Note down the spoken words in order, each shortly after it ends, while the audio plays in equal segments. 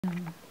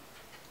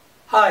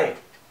Hi,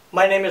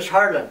 my name is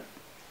Harlan.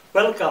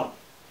 Welcome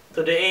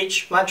to the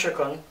H.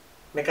 Manchacon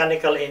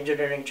Mechanical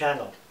Engineering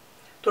channel.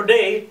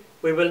 Today,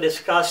 we will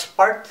discuss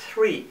part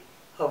 3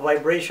 of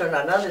vibration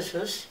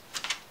analysis,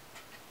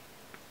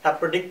 a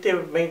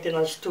predictive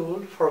maintenance tool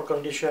for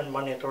condition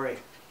monitoring.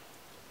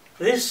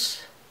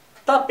 This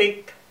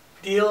topic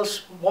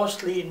deals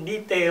mostly in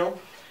detail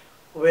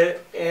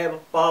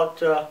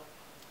about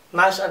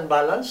mass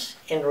unbalance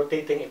in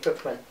rotating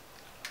equipment.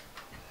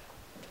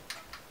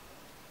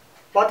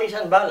 What is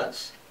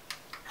unbalance?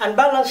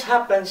 Unbalance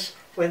happens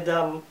when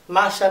the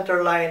mass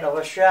center line of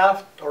a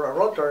shaft or a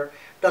rotor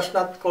does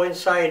not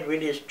coincide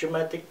with its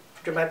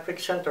geometric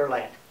center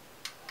line.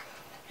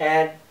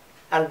 And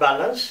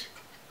unbalance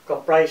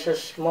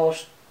comprises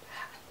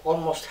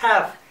almost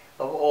half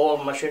of all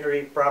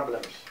machinery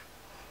problems.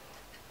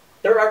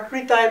 There are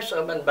 3 types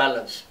of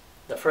unbalance.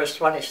 The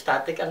first one is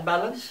static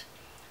unbalance,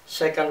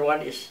 second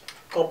one is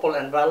couple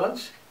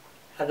unbalance,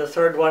 and the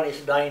third one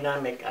is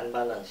dynamic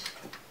unbalance.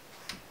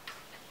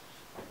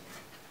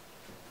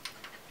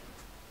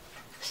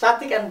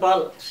 Static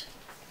unbalance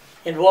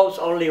involves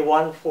only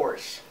one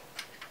force.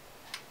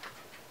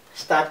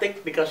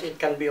 Static because it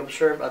can be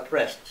observed at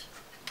rest.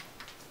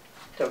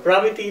 The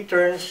gravity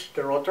turns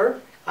the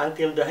rotor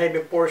until the heavy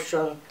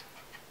portion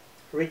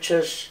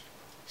reaches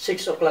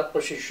 6 o'clock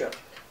position.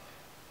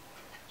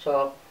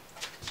 So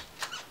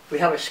we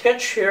have a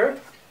sketch here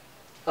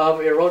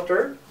of a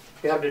rotor.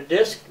 We have the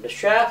disc, the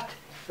shaft,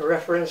 the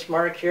reference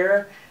mark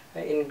here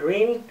in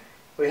green.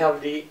 We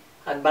have the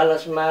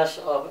unbalanced mass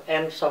of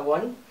m sub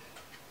 1.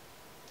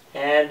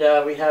 And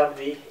we have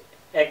the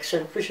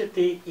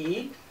eccentricity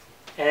E,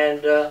 and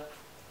the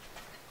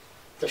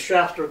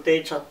shaft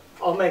rotates at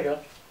omega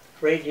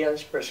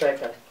radians per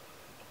second.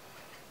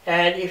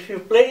 And if you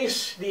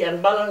place the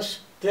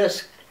unbalanced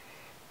disc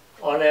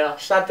on a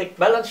static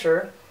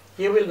balancer,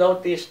 you will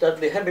notice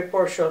that the heavy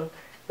portion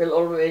will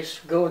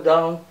always go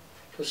down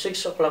to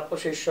 6 o'clock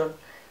position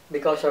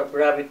because of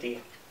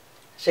gravity.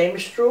 Same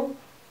is true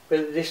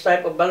with this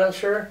type of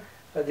balancer.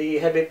 The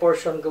heavy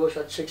portion goes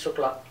at 6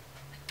 o'clock.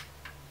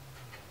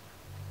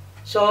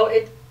 So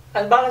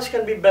unbalance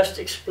can be best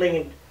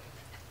explained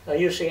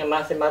using a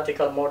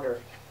mathematical model.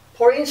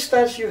 For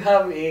instance, you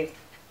have a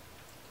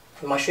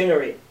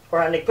machinery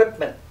or an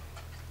equipment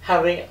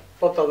having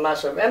total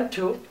mass of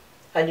m2,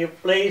 and you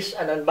place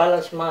an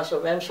unbalanced mass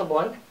of m sub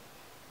 1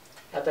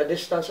 at a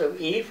distance of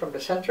e from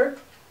the center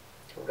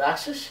of the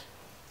axis.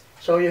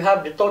 So you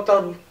have the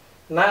total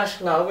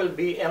mass now will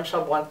be m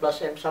sub 1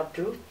 plus m sub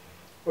 2,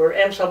 where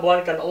m sub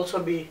 1 can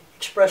also be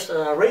expressed as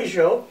a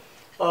ratio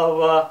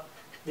of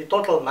the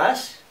total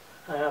mass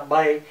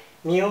by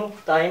mu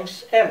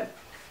times m.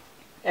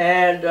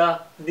 And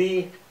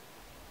the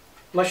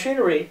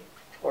machinery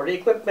or the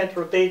equipment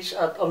rotates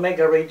at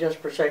omega radians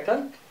per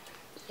second,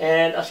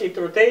 and as it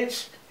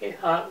rotates, it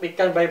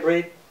can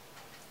vibrate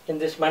in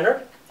this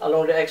manner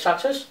along the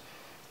x-axis,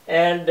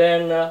 and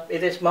then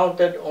it is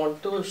mounted on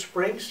 2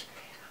 springs,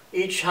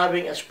 each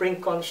having a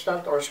spring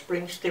constant or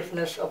spring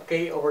stiffness of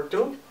k over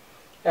 2,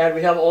 and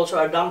we have also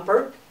a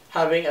damper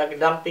having a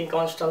damping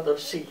constant of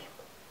c.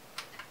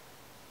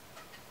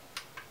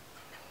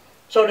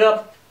 So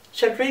the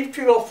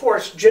centrifugal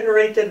force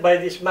generated by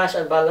this mass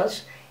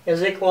unbalance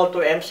is equal to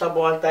m sub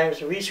 1 times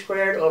v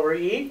squared over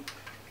e.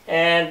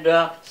 And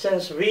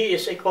since v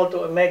is equal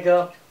to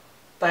omega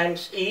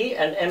times e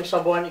and m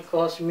sub 1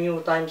 equals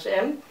mu times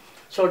m,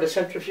 so the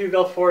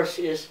centrifugal force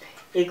is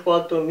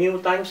equal to mu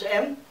times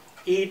m,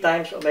 e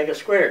times omega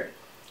squared.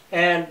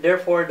 And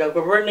therefore the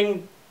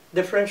governing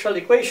differential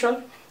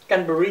equation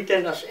can be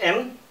written as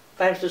m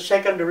times the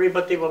second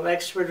derivative of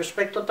x with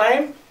respect to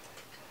time,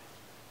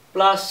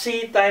 plus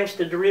c times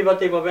the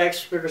derivative of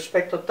x with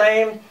respect to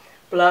time,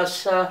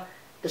 plus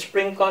the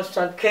spring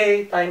constant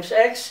k times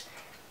x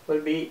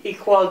will be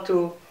equal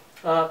to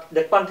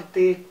the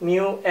quantity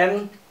mu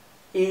m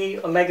e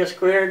omega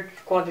squared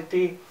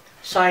quantity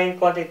sine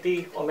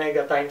quantity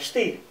omega times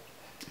t.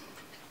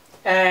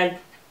 And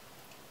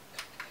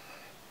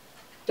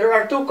there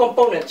are 2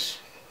 components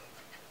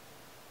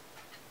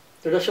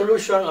to the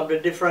solution of the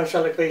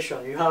differential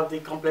equation. You have the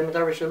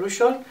complementary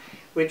solution,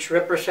 which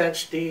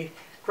represents the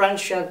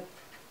transient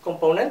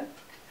component,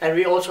 and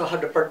we also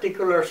have the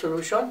particular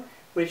solution,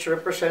 which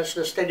represents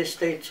the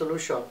steady-state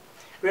solution.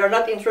 We are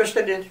not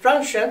interested in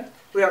transient,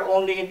 we are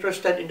only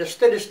interested in the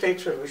steady-state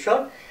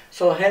solution.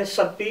 So hence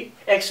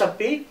x sub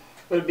p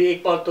will be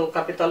equal to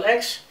capital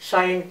X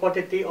sine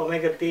quantity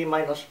omega t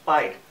minus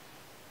pi.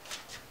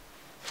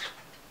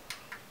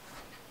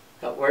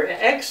 Now, where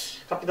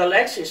capital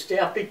X is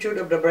the amplitude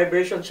of the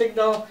vibration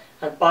signal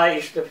and pi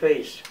is the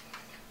phase.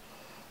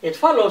 It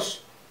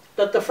follows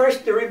that the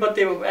first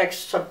derivative of x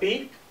sub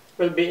p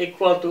will be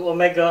equal to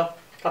omega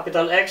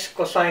capital X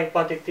cosine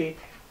quantity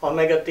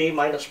omega t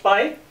minus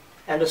pi,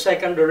 and the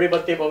second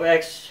derivative of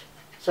x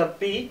sub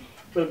p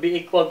will be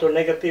equal to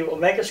negative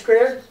omega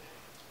squared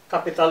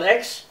capital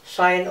X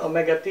sine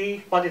omega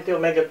t quantity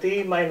omega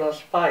t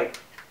minus pi.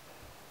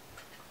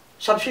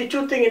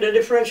 Substituting in the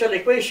differential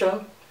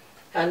equation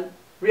and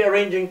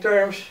rearranging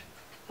terms,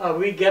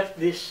 we get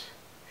this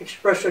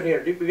expression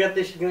here. We get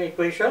this new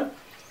equation,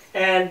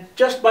 and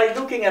just by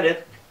looking at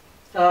it,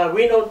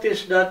 we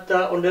notice that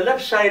on the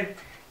left side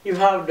you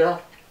have the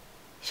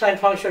sine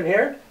function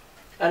here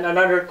and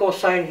another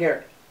cosine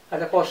here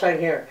and a cosine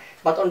here,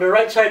 but on the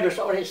right side there's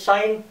only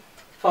sine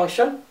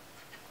function.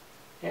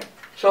 Okay.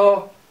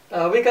 So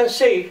we can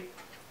say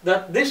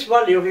that this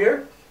value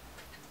here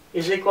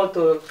is equal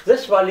to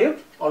this value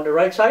on the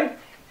right side,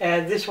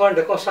 and this one,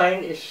 the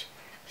cosine, is,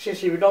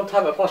 since we don't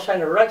have a cosine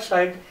on the right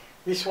side,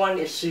 this one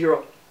is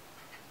 0.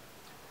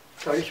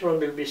 So this one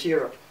will be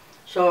 0.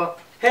 So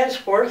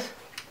henceforth,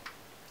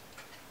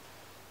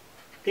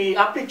 the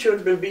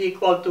amplitude will be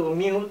equal to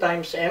mu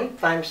times m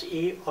times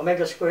e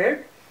omega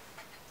squared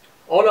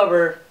all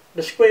over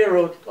the square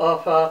root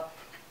of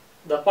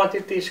the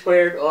quantity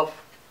squared of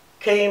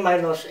k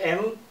minus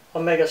m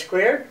omega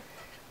squared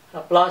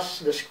plus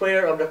the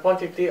square of the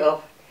quantity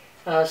of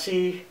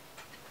c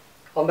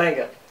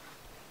omega.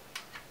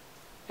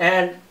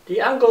 And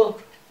the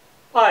angle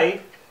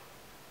pi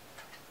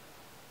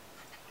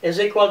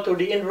is equal to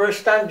the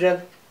inverse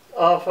tangent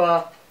of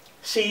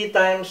c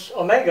times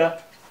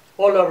omega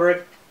all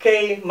over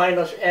k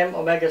minus m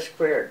omega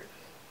squared.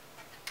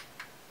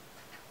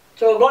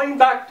 So going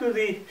back to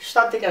the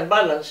static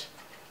unbalance,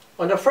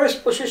 on the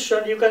first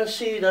position you can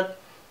see that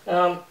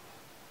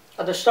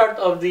at the start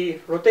of the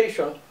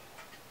rotation,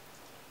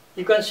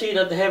 you can see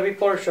that the heavy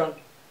portion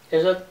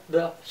is at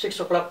the 6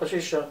 o'clock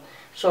position.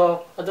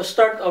 So at the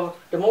start of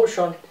the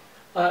motion,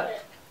 the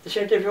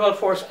centrifugal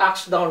force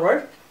acts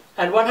downward,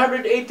 and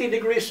 180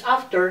 degrees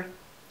after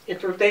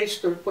it rotates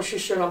to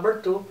position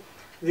number 2,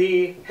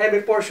 the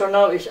heavy portion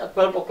now is at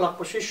 12 o'clock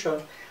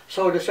position.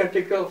 So the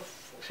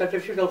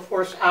centrifugal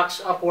force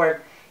acts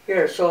upward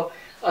here. So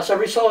as a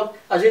result,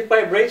 as it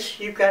vibrates,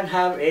 you can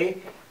have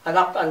an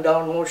up and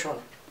down motion,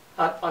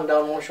 and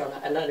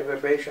then a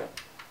vibration.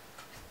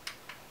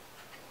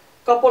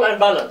 Couple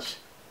unbalance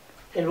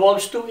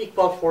involves two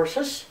equal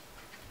forces,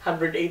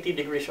 180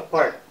 degrees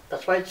apart.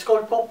 That's why it's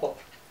called couple.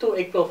 Two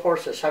equal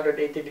forces,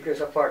 180 degrees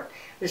apart.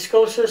 This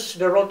causes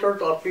the rotor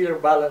to appear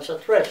balanced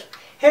at rest.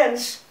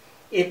 Hence,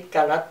 it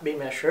cannot be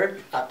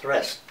measured at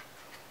rest.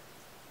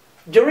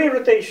 During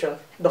rotation,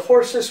 the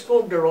forces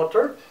move the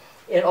rotor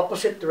in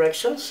opposite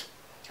directions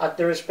at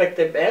the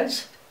respective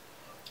ends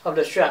of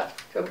the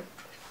shaft. So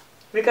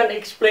we can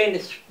explain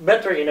this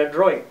better in a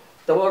drawing.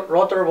 The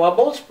rotor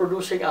wobbles,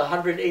 producing a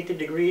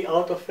 180-degree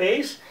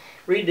out-of-phase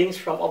readings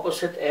from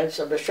opposite ends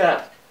of the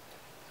shaft.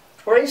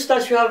 For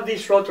instance, you have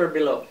this rotor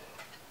below,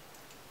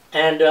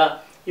 and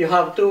you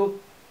have two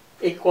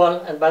equal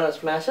and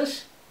balanced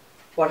masses,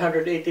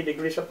 180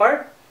 degrees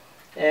apart,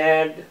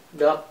 and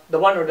the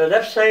one on the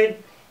left side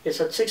is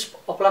at 6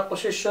 o'clock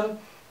position,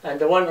 and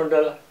the one on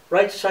the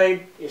right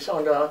side is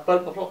on the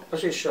 12 o'clock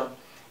position,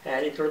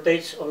 and it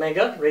rotates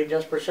omega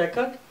radians per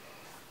second.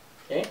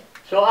 Okay.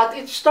 So as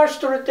it starts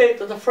to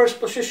rotate at the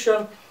first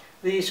position,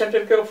 the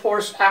centrifugal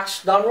force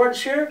acts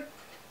downwards here,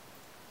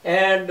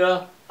 and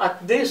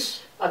at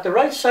the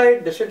right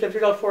side, the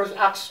centrifugal force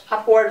acts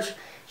upwards,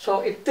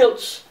 so it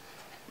tilts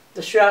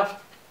the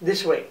shaft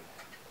this way.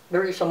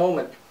 There is a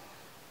moment.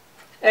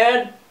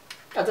 And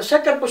at the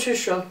second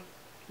position,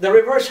 the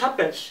reverse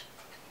happens.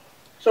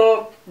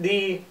 So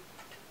the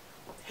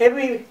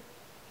heavy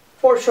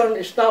portion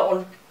is now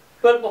on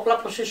 12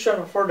 o'clock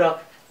position for the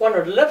one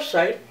on the left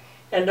side,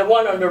 and the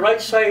one on the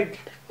right side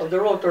of the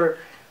rotor,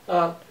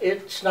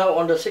 it's now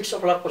on the 6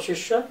 o'clock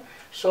position.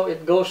 So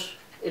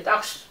it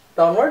acts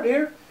downward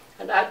here,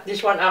 and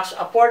this one acts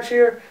upwards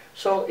here,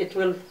 so it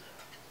will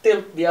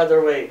tilt the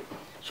other way.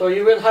 So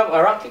you will have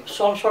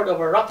some sort of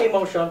a rocky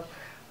motion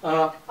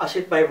as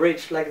it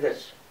vibrates like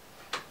this.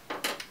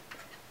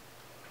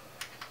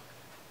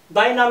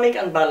 Dynamic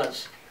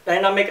unbalance.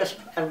 Dynamic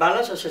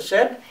unbalance, as I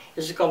said,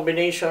 is a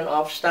combination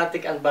of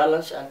static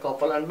unbalance and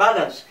couple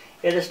unbalance.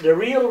 It is the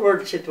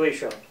real-world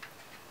situation.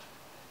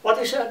 What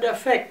is the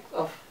effect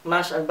of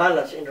mass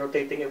unbalance in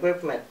rotating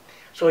equipment?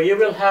 So you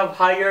will have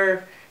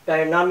higher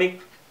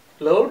dynamic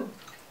load,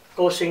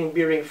 causing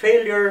bearing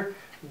failure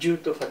due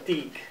to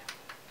fatigue.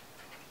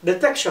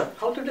 Detection.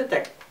 How to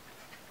detect?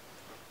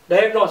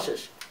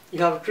 Diagnosis. You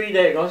have three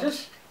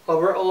diagnoses: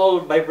 overall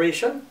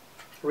vibration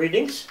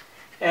readings,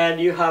 and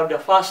you have the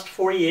fast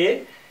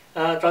Fourier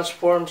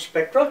transform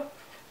spectra,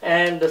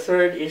 and the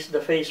third is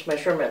the phase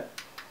measurement.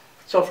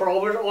 So for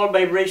overall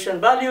vibration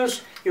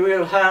values, you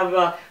will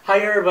have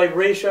higher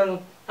vibration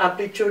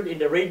amplitude in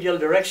the radial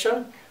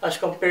direction as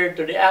compared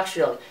to the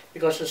axial,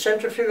 because the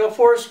centrifugal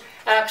force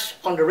acts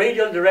on the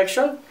radial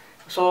direction,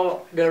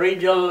 so the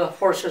radial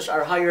forces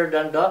are higher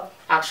than the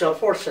axial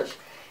forces.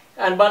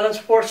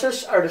 Unbalanced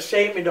forces are the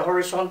same in the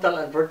horizontal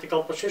and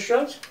vertical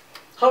positions.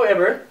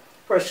 However,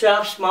 for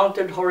shafts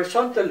mounted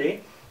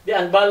horizontally, the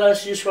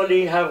unbalanced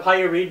usually have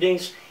higher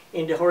readings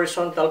in the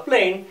horizontal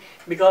plane,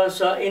 because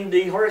in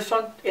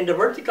the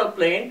vertical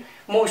plane,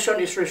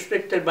 motion is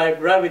restricted by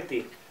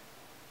gravity.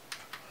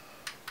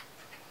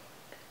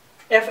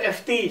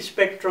 FFT,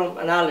 spectrum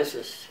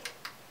analysis.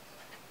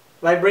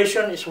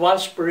 Vibration is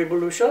once per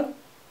revolution,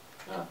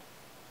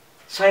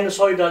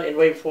 sinusoidal in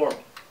waveform.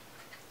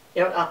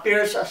 It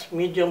appears as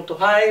medium to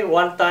high,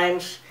 1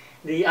 times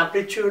the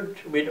amplitude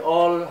with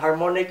all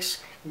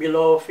harmonics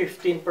below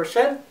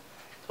 15%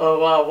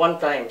 of 1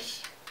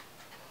 times.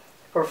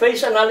 For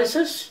phase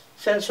analysis,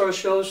 sensor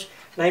shows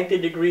 90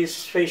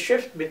 degrees phase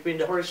shift between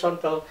the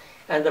horizontal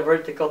and the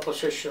vertical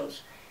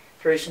positions.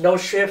 There is no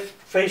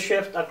phase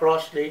shift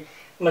across the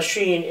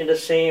machine in the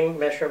same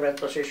measurement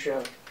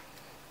position.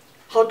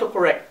 How to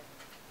correct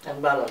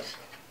and balance?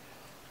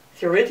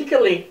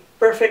 Theoretically,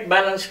 perfect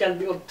balance can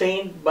be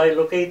obtained by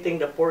locating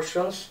the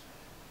positions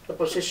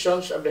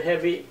of the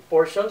heavy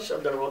portions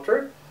of the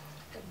rotor,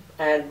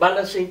 and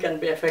balancing can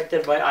be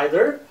effected by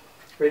either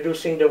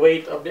reducing the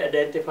weight of the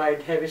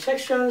identified heavy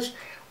sections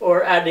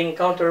or adding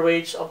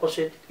counterweights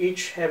opposite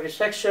each heavy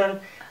section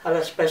at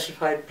a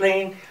specified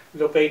plane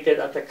located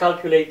at a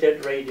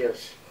calculated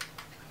radius.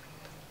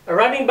 A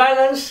running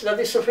balance that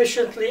is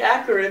sufficiently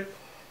accurate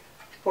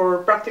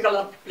for practical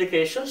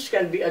applications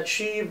can be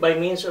achieved by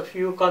means of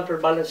few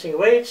counterbalancing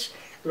weights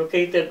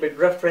located with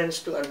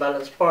reference to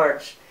unbalanced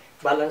parts.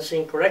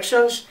 Balancing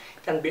corrections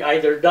can be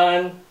either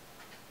done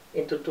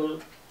into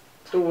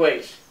two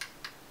ways.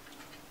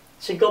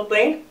 Single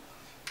plane,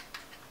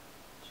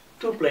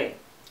 two plane.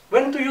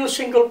 When to use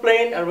single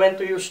plane and when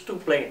to use two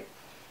plane.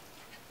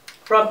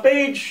 From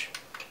page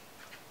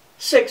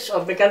 6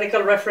 of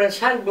Mechanical Reference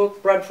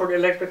Handbook, Bradford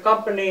Electric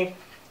Company,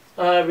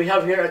 we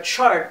have here a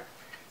chart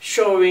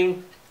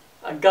showing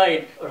a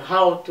guide on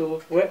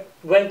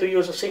when to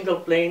use a single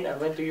plane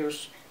and when to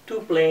use two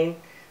plane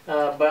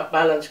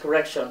balance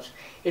corrections.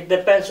 It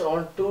depends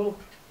on two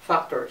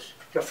factors.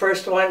 The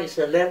first one is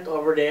the length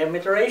over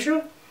diameter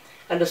ratio,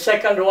 and the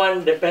second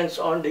one depends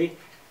on the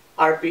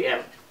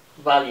RPM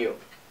value.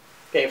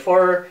 Okay,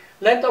 for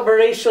length over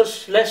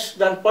ratios less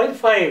than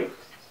 0.5,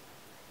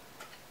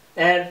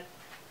 and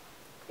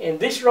in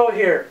this row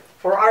here,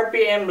 for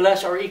RPM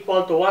less or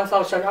equal to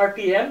 1000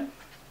 RPM,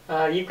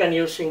 you can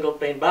use single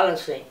plane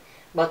balancing.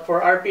 But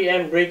for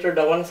RPM greater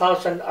than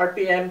 1000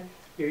 RPM,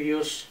 you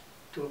use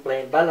two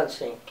plane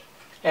balancing.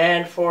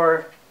 And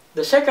for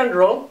the second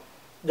row,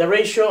 the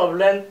ratio of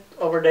length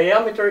over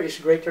diameter is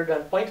greater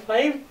than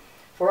 0.5.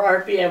 For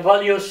RPM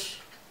values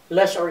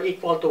less or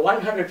equal to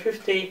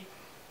 150,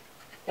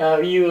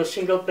 we use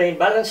single plane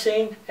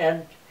balancing,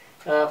 and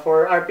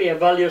for RPM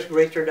values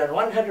greater than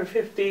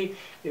 150,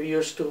 you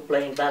use two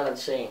plane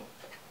balancing.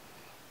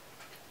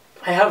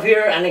 I have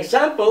here an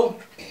example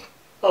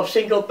of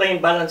single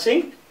plane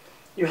balancing.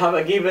 You have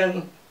a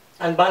given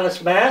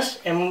unbalanced mass,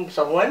 m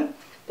sub 1,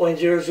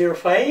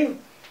 0.005,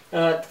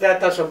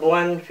 theta sub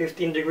 1,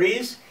 15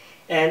 degrees,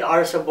 and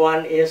r sub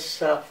 1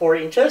 is 4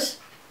 inches.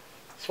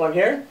 This one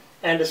here.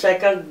 And the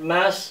second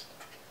mass,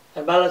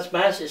 unbalanced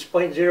mass, is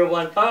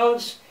 0.01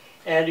 pounds,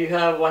 and you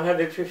have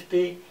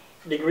 150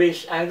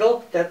 degrees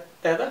angle,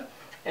 theta,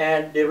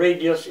 and the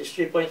radius is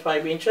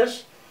 3.5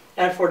 inches.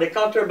 And for the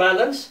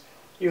counterbalance,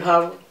 you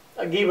have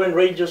a given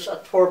radius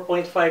at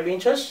 4.5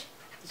 inches.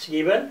 It's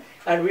given,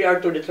 and we are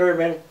to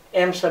determine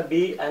m sub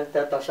b and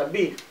theta sub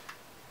b.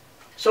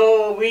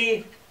 So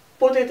we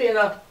put it in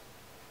a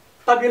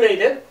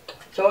tabulated.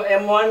 So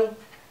m1,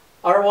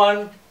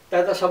 r1,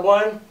 theta sub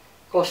 1,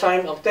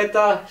 cosine of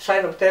theta,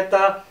 sine of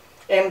theta,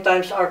 m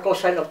times r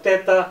cosine of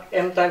theta,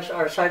 m times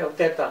r sine of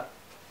theta.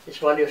 This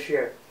value is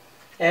here.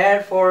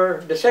 And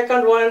for the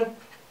second one,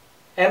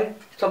 m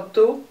sub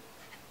 2,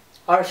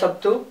 r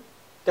sub 2,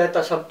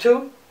 theta sub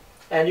 2,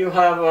 and you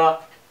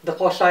have the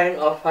cosine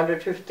of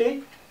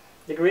 150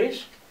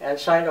 degrees and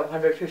sine of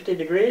 150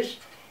 degrees,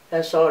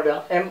 and so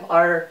the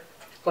mr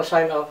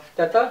cosine of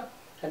theta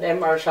and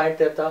mr sine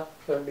theta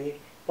will be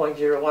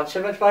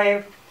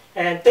 0.0175,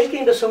 and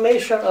taking the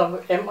summation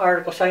of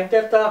mr cosine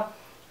theta,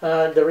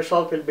 the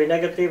result will be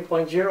negative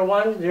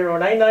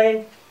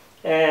 0.01099,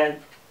 and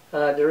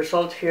the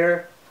result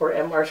here for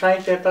mr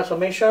sine theta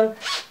summation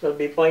will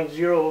be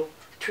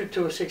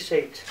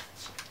 0.02268.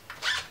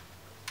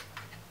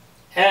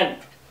 And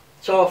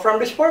so from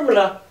this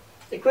formula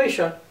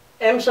equation,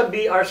 m sub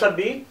b r sub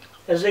b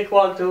is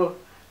equal to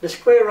the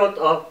square root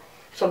of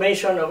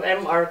summation of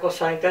mr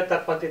cosine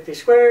theta quantity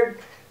squared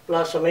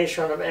plus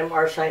summation of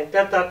mr sine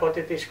theta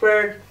quantity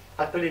squared.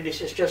 Actually,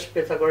 this is just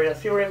Pythagorean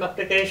theorem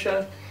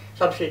application.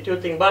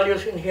 Substituting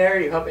values in here,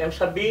 you have m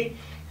sub b,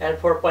 and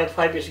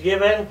 4.5 is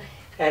given,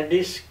 and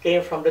this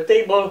came from the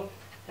table,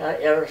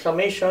 error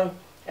summation,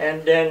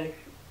 and then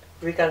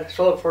we can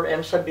solve for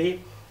m sub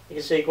b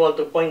is equal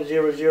to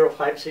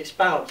 0.0056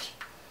 pounds.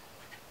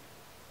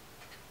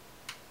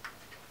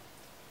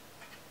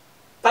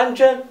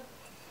 Tangent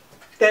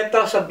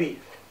theta sub b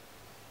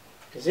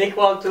is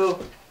equal to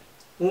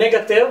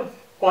negative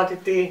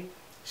quantity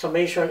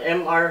summation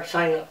mr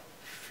sine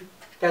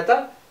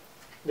theta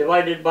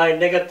divided by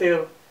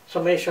negative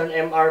summation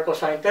mr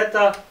cosine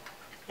theta,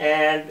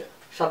 and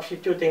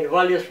substituting the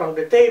values from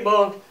the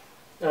table,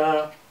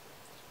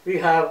 we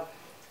have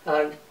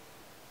a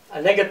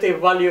negative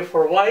value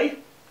for y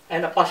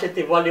and a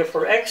positive value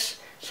for x.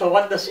 So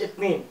what does it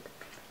mean?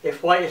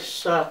 If y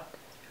is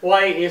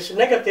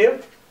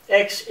negative,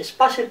 x is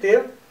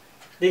positive,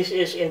 this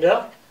is in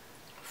the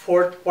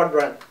fourth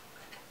quadrant.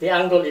 the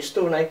angle is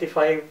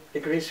 295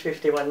 degrees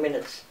 51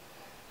 minutes.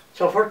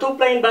 So for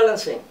two-plane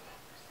balancing,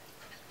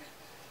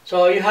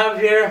 so you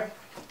have here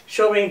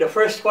showing the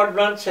first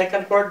quadrant,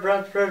 second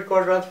quadrant, third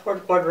quadrant,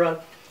 fourth quadrant,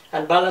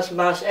 and balance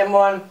mass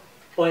M1,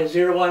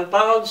 0.01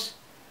 pounds,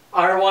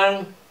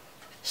 R1,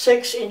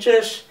 6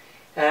 inches,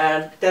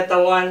 and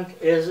theta 1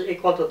 is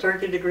equal to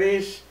 30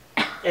 degrees,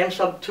 M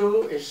sub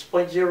 2 is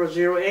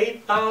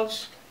 0.008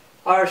 pounds,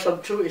 R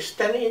sub 2 is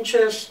 10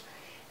 inches,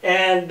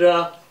 and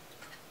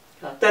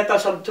theta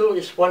sub 2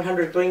 is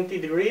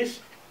 120 degrees,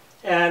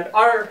 and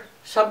R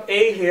sub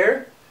A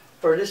here,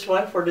 for this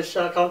one, for this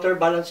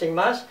counterbalancing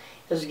mass,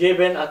 is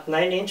given at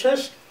 9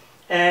 inches,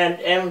 and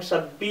M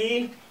sub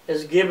B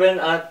is given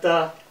at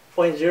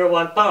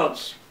 0.01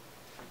 pounds.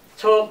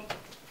 So,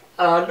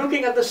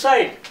 looking at the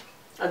side,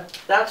 at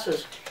the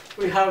axis,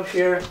 we have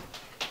here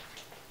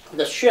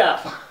the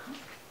shaft,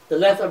 the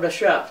length of the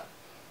shaft,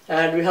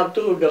 and we have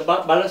two of the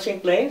balancing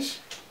planes,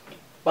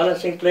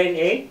 balancing plane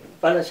A,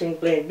 balancing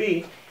plane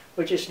B,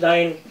 which is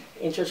 9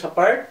 inches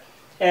apart,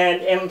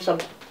 and M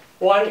sub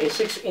 1 is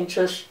 6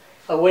 inches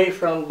away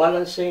from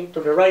balancing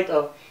to the right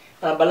of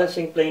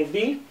balancing plane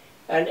B,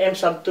 and M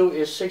sub 2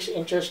 is 6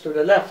 inches to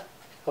the left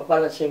of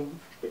balancing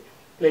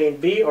plane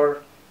B,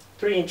 or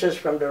 3 inches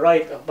from the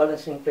right of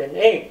balancing plane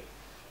A.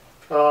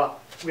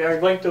 We are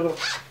going to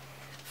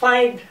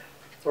find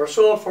or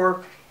solve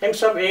for M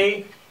sub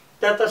A,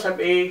 theta sub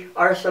A,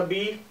 R sub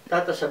B,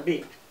 theta sub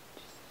B.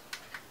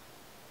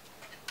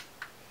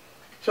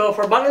 So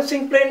for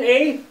balancing plane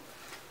A,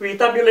 we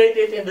tabulate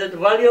it in the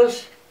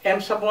values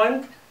M sub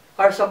 1,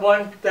 R sub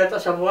 1, theta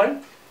sub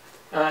 1,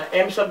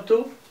 M sub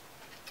 2,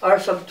 R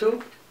sub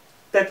 2,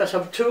 theta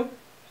sub 2,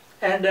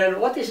 and then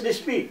what is this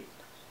B?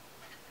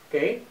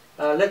 Okay,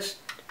 let's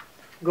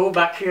go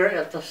back here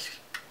at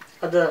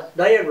the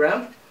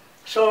diagram.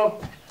 So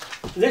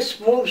this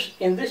moves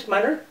in this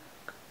manner,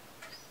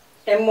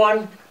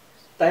 M1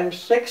 times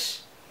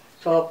 6,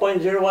 so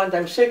 0.01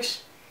 times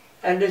 6,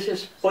 and this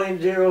is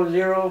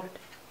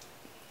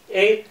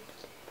 0.008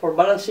 for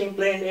balancing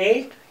plane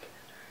A,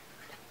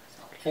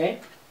 okay,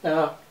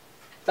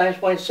 times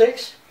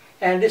 0.6,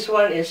 and this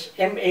one is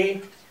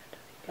MA,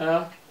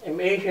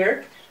 MA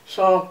here.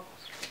 So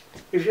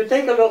if you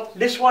take a look,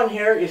 this one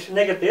here is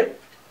negative,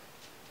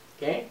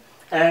 okay,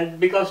 and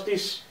because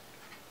this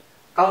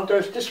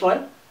counters this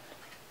one,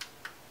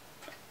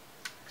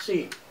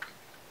 C,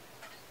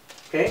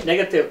 okay,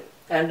 negative,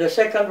 and the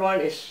second one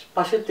is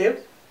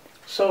positive,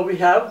 so we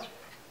have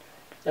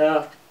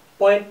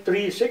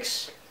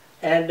 0.36,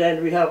 and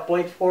then we have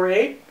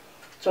 0.48,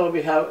 so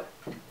we have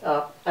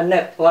a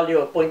net value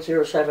of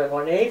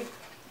 0.0718,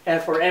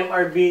 and for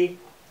MRB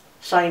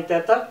sine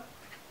theta,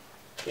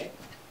 okay,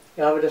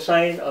 you have the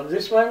sine of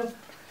this one,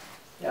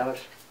 you have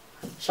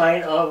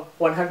sine of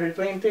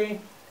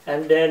 120,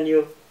 and then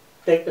you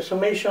take the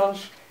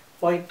summations,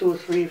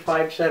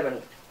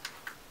 0.2357.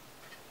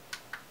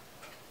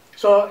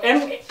 So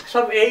M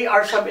sub A,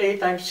 R sub A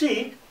times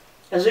C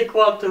is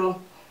equal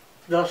to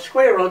the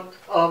square root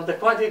of the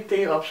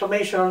quantity of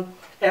summation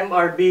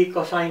MRB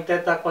cosine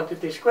theta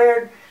quantity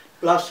squared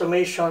plus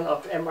summation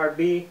of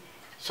MRB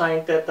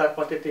sine theta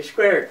quantity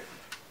squared.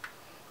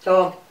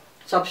 So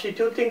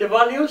substituting the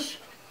values,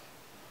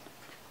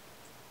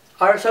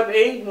 R sub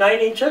A 9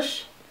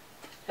 inches,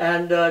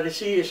 and the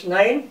C is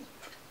 9,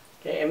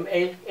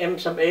 okay, M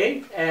sub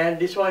A, and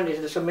this one is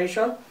the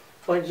summation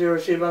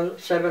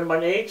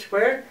 0.07718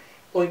 squared,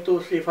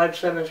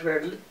 0.2357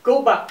 squared.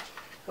 Go back,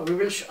 I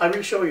will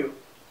show you.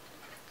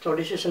 So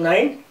this is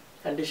 9,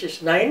 and this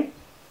is 9,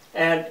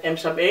 and M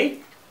sub A,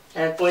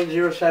 and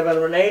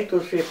 0.0718,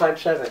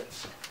 2357.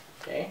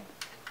 Okay.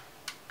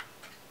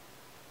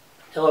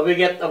 So we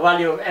get a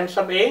value of M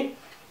sub A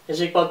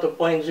is equal to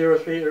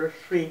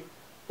 0.033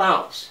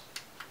 pounds.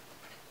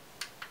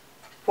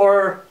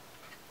 For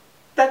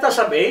theta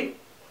sub A,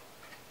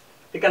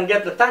 we can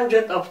get the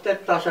tangent of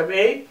theta sub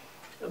A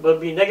will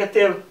be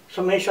negative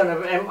summation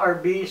of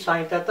MRB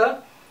sine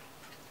theta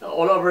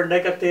all over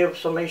negative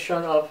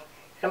summation of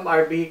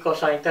MRB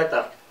cosine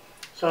theta.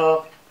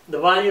 So the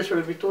values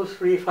will be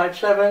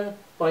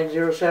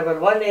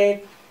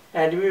 2357.0718,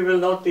 and we will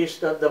notice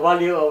that the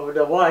value of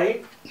the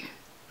y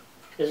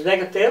is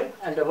negative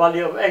and the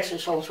value of x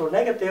is also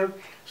negative,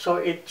 so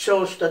it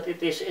shows that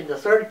it is in the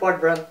third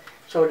quadrant,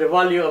 so the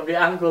value of the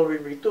angle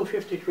will be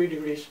 253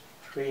 degrees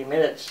 3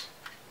 minutes.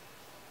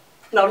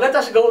 Now let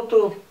us go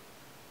to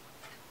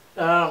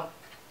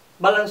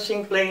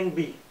balancing plane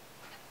B.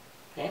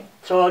 Okay.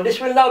 So this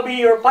will now be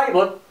your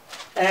pivot,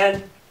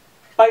 and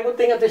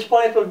pivoting at this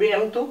point will be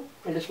M2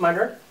 in this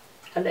manner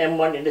and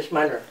M1 in this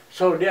manner.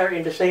 So they are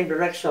in the same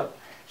direction,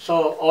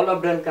 so all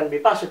of them can be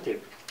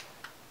positive.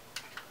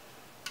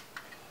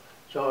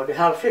 So they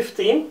have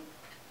 15,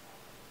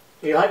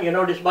 you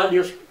know these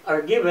values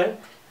are given,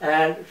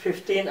 and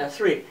 15 and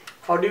 3.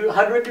 How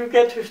did you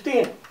get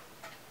 15?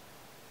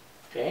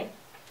 Okay,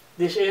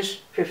 this is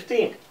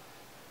 15,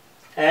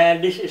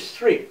 and this is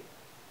 3.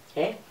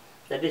 Okay,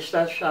 the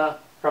distance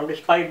from this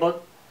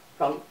pivot,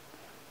 from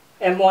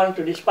M1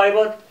 to this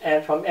pivot,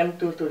 and from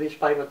M2 to this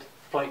pivot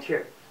point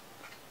here.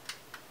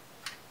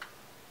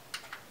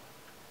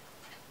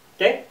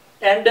 Okay,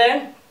 and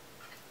then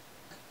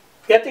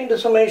getting the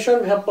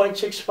summation, we have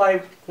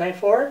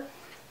 0.6594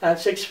 and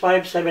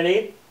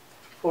 6578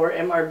 for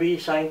MRB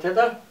sine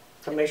theta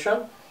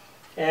summation,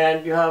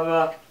 and you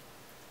have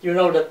you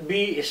know that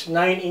B is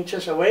 9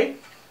 inches away,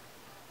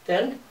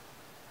 then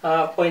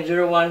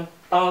 0.01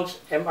 pounds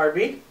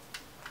MRB.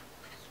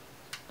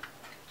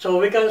 So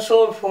we can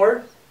solve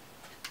for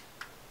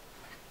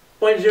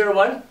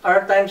 0.01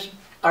 R times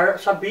R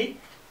sub B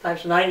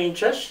times 9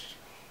 inches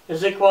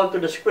is equal to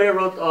the square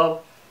root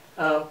of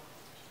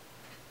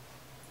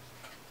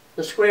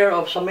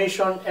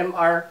summation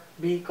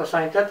MRB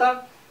cosine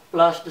theta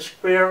plus the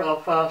square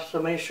of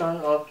summation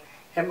of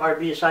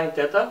MRB sine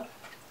theta,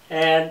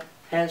 and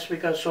hence we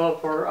can solve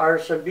for R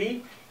sub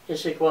B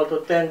is equal to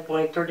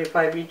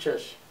 10.35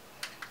 inches.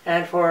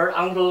 And for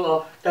angle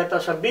of theta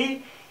sub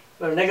B,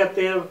 well,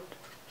 negative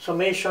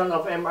summation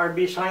of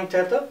MRB sine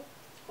theta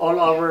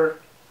all over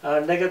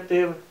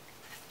negative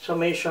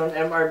summation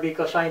MRB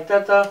cosine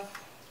theta.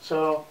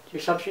 So we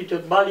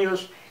substitute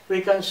values,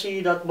 we can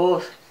see that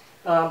both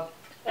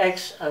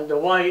x and the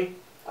y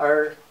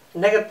are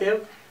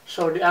negative,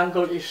 so the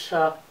angle is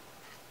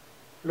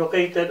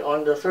located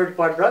on the third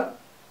quadrant.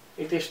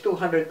 It is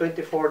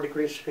 224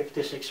 degrees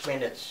 56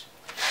 minutes.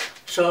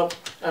 So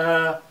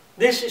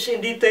this is in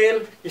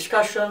detail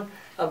discussion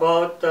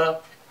about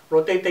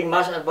rotating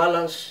mass and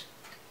balance,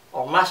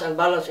 or mass and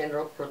balance in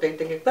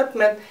rotating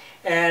equipment.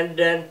 And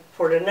then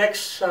for the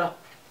next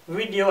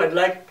video, I'd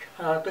like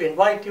to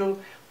invite you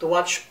to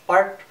watch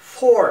part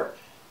 4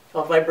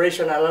 of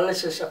vibration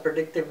analysis, a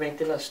predictive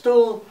maintenance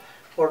tool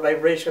for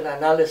vibration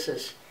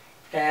analysis.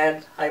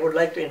 And I would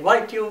like to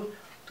invite you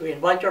to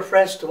invite your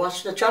friends to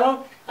watch the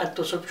channel and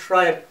to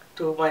subscribe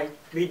to my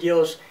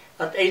videos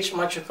at H.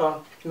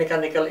 Machicon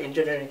Mechanical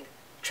Engineering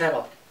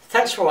channel.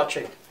 Thanks for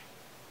watching.